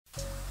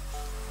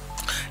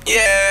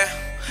Yeah,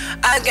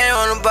 I came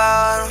on the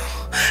bottom.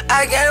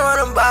 I came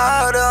on the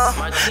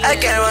bottom. I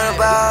came on the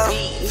bottom.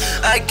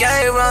 I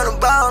came from the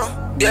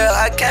bottom. Yeah,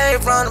 I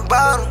came from the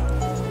bottom.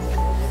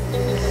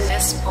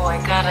 This boy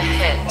got a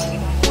hit.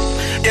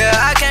 Yeah,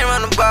 I came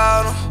on the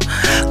bottom.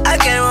 I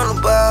came on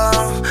the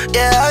bottom.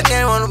 Yeah, I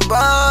came on the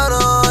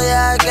bottom.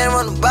 Yeah, I came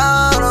on the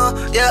bottom.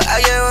 Yeah, I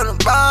came on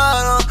the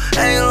bottom.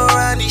 Ain't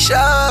around these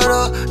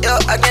shadows. Yeah,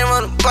 I came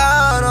on the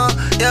bottom.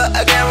 Yeah,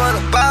 I came on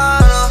the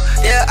bottom.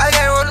 Yeah, I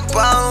came on the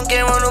bottom.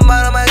 Came on the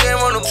bottom. I came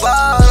on the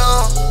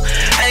bottom.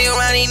 Hang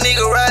around these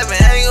niggas rapping.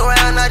 Hang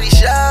around all these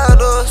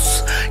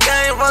shadows.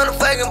 Came from the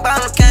fucking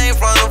bottom. Came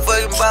from the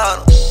fucking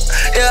bottom.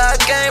 Yeah, I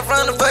came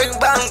from the fucking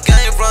bottom.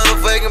 Came from the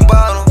fucking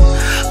bottom.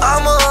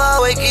 I'ma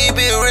always keep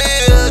it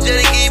real, just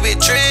to keep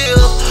it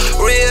trill.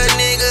 Real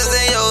niggas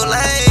in your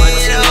lane,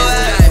 you know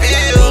how I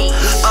feel.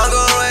 I'm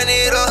gon' run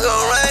it up,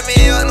 gon' run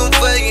me on them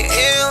fucking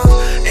hills.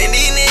 And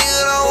these niggas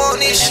don't want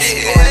this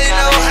shit, they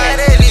know how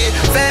that is.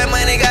 Fat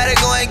money, gotta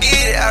go and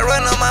get it. I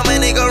run on my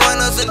money, go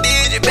run up some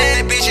digits.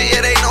 Bad bitches,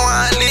 yeah, they know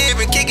how I live.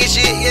 And kicking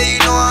shit, yeah, you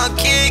know how I'm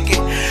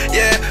kicking.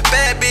 Yeah,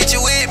 bad bitch,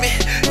 you with me.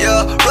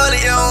 Yeah, brother,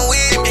 you on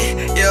with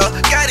me. Yeah,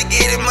 gotta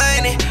get it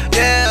money.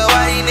 Yeah,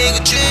 why you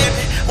niggas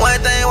trippin'? One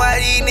thing,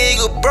 why these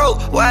niggas broke?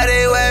 Why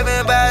they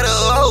rapping about a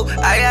hoe?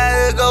 I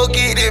gotta go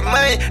get it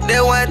money.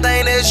 That one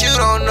thing that you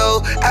don't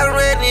know. I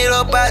ran it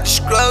up out the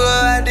struggle,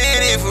 I did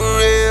it for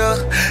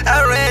real.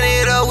 I ran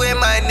it up with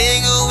my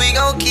nigga, we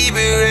gon' keep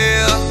it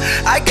real.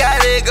 I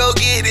gotta go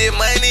get it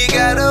money,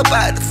 got up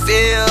out the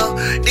field.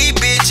 These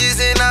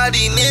bitches and all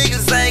these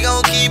niggas ain't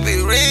gon' keep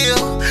it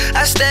real.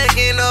 I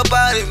stacking up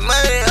all this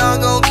money, I'm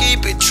gon'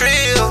 keep it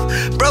trill.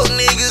 Broke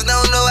niggas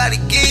don't know how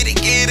to get it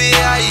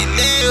how you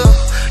live.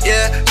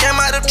 Yeah, came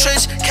out of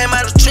trench,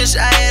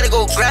 I had to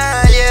go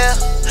grind, yeah.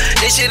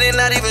 This shit ain't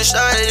not even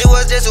started, it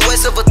was just a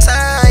waste of a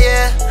time,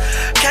 yeah.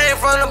 Came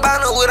from the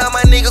bottom, with all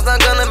my niggas, I'm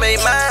gonna make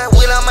mine.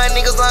 With all my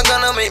niggas, I'm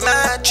gonna make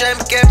mine.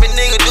 Chamber capping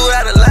nigga, do it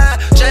out of line.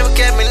 Chamber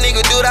capping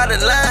nigga, do it out of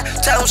line.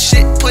 Tell them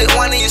shit, put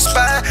one in your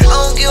spine. I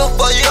don't give a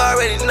fuck, you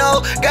already know.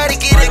 Gotta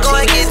get it, go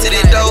and get to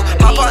the dough.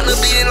 My partner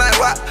beating like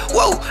rock,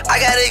 whoa. I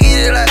gotta get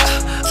it like,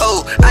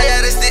 oh. I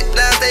gotta sit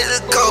down, stay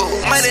the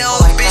code. Money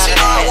over, bitch, you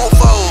know I won't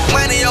fold.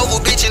 Money over,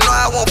 bitch, you know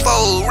I won't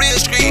fold. Real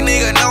street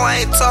nigga, no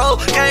I ain't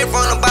told. Came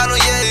from the bottom,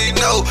 yeah, you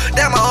know.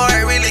 That my heart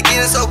really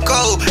getting so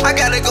cold. I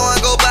gotta go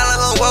and go buy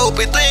like a rope.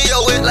 And three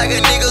your wit like a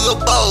nigga a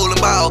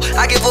bowling ball.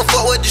 I give a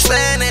fuck what you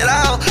saying at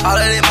all. All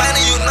of that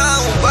money, you know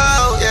I'm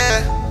about,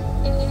 yeah.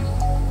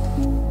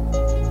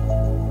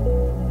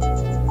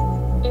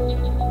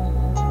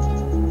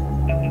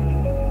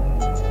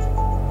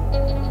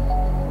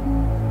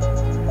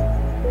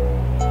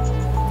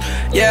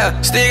 Yeah,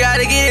 still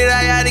gotta get it,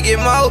 I gotta get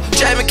more.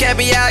 Trapping,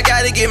 capping, yeah, I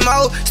gotta get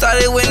more.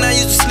 Started when I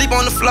used to sleep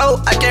on the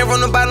floor. I came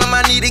from the bottom,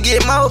 I need to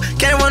get more.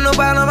 Came from the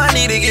bottom, I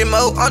need to get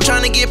more. I'm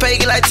tryna get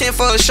paid, get like 10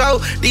 for a show.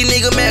 These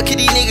niggas mad, cause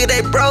these niggas,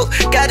 they broke.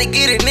 Gotta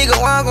get it, nigga,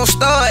 where I'm gon'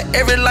 start.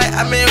 Every night,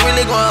 I been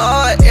really going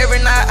hard. Every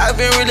night, I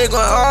been really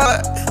going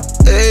hard.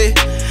 Hey,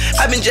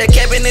 I been just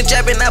capping and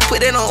japping, I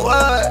put it on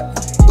hard.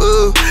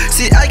 Ooh.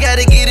 See, I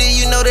gotta get it,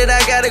 you know that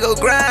I gotta go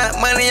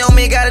grind. Money on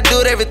me, gotta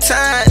do it every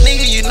time.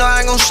 Nigga, you know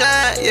I gon'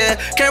 shine, yeah.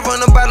 Came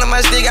from the bottom, I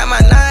still got my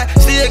 9.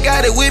 Still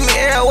got it with me,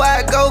 everywhere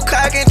I go.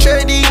 Cock and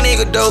trade these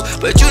niggas though.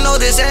 But you know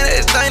this ain't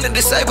a thing to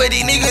decide, but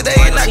these niggas, they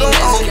ain't not gon'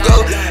 on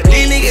go.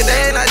 These niggas,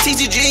 they ain't not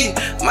TTG.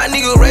 My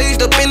nigga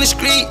raised up in the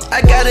street. I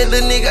got a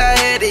little nigga I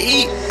had to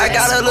eat. I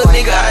got a little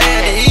nigga I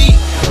had to eat.